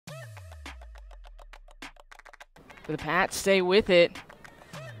The Pats stay with it.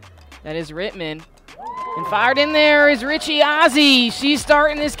 That is Rittman. And fired in there is Richie-Ozzie. She's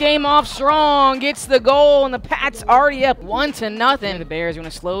starting this game off strong. Gets the goal, and the Pats already up 1-0. The Bears are going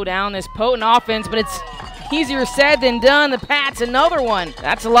to slow down this potent offense, but it's easier said than done. The Pats, another one.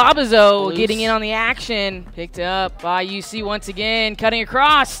 That's Labizo getting in on the action. Picked up by UC once again, cutting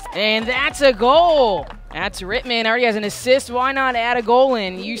across, and that's a goal. That's Rittman, already has an assist. Why not add a goal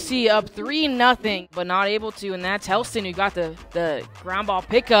in? UC up 3-0, but not able to, and that's Helston who got the ground ball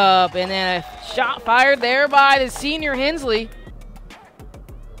pickup, and then a shot fired there by the senior Hensley.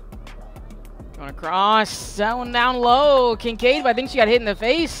 Going across, that one down low. Kincaid, but I think she got hit in the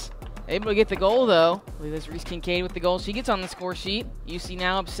face. Able to get the goal, though. I believe that's Reese Kincaid with the goal. She gets on the score sheet. UC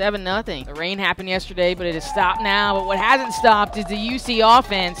now up 7-0. The rain happened yesterday, but it has stopped now. But what hasn't stopped is the UC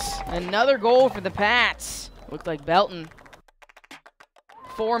offense. Another goal for the Pats. Looked like Belton.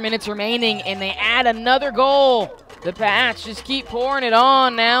 4 minutes remaining, and they add another goal. The Pats just keep pouring it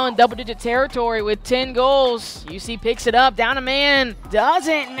on now in double-digit territory with 10 goals. UC picks it up, down a man.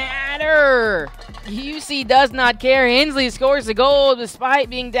 Doesn't matter. UC does not care. Hensley scores the goal despite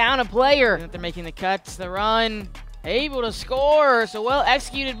being down a player. They're making the cuts, the run. Able to score, so well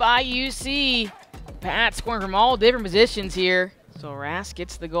executed by UC. Pats scoring from all different positions here. So Rask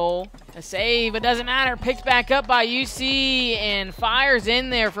gets the goal. A save, it doesn't matter. Picked back up by UC and fires in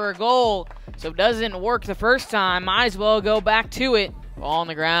there for a goal. So it doesn't work the first time. Might as well go back to it. Ball on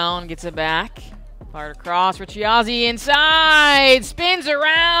the ground, gets it back. Fired across, Richie-Ozzie inside. Spins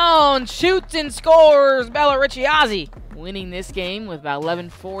around, shoots and scores. Bella Richie-Ozzie winning this game with about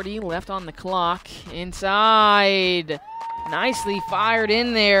 11:40 left on the clock. Inside. Nicely fired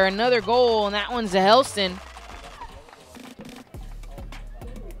in there. Another goal, and that one's to Helston.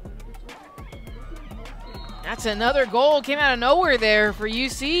 That's another goal. Came out of nowhere there for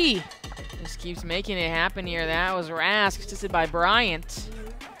UC. Just keeps making it happen here. That was Rask, assisted by Bryant.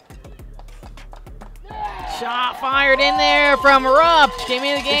 Shot fired in there from Rupp. Came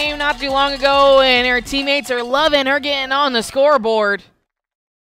in the game not too long ago, and her teammates are loving her getting on the scoreboard.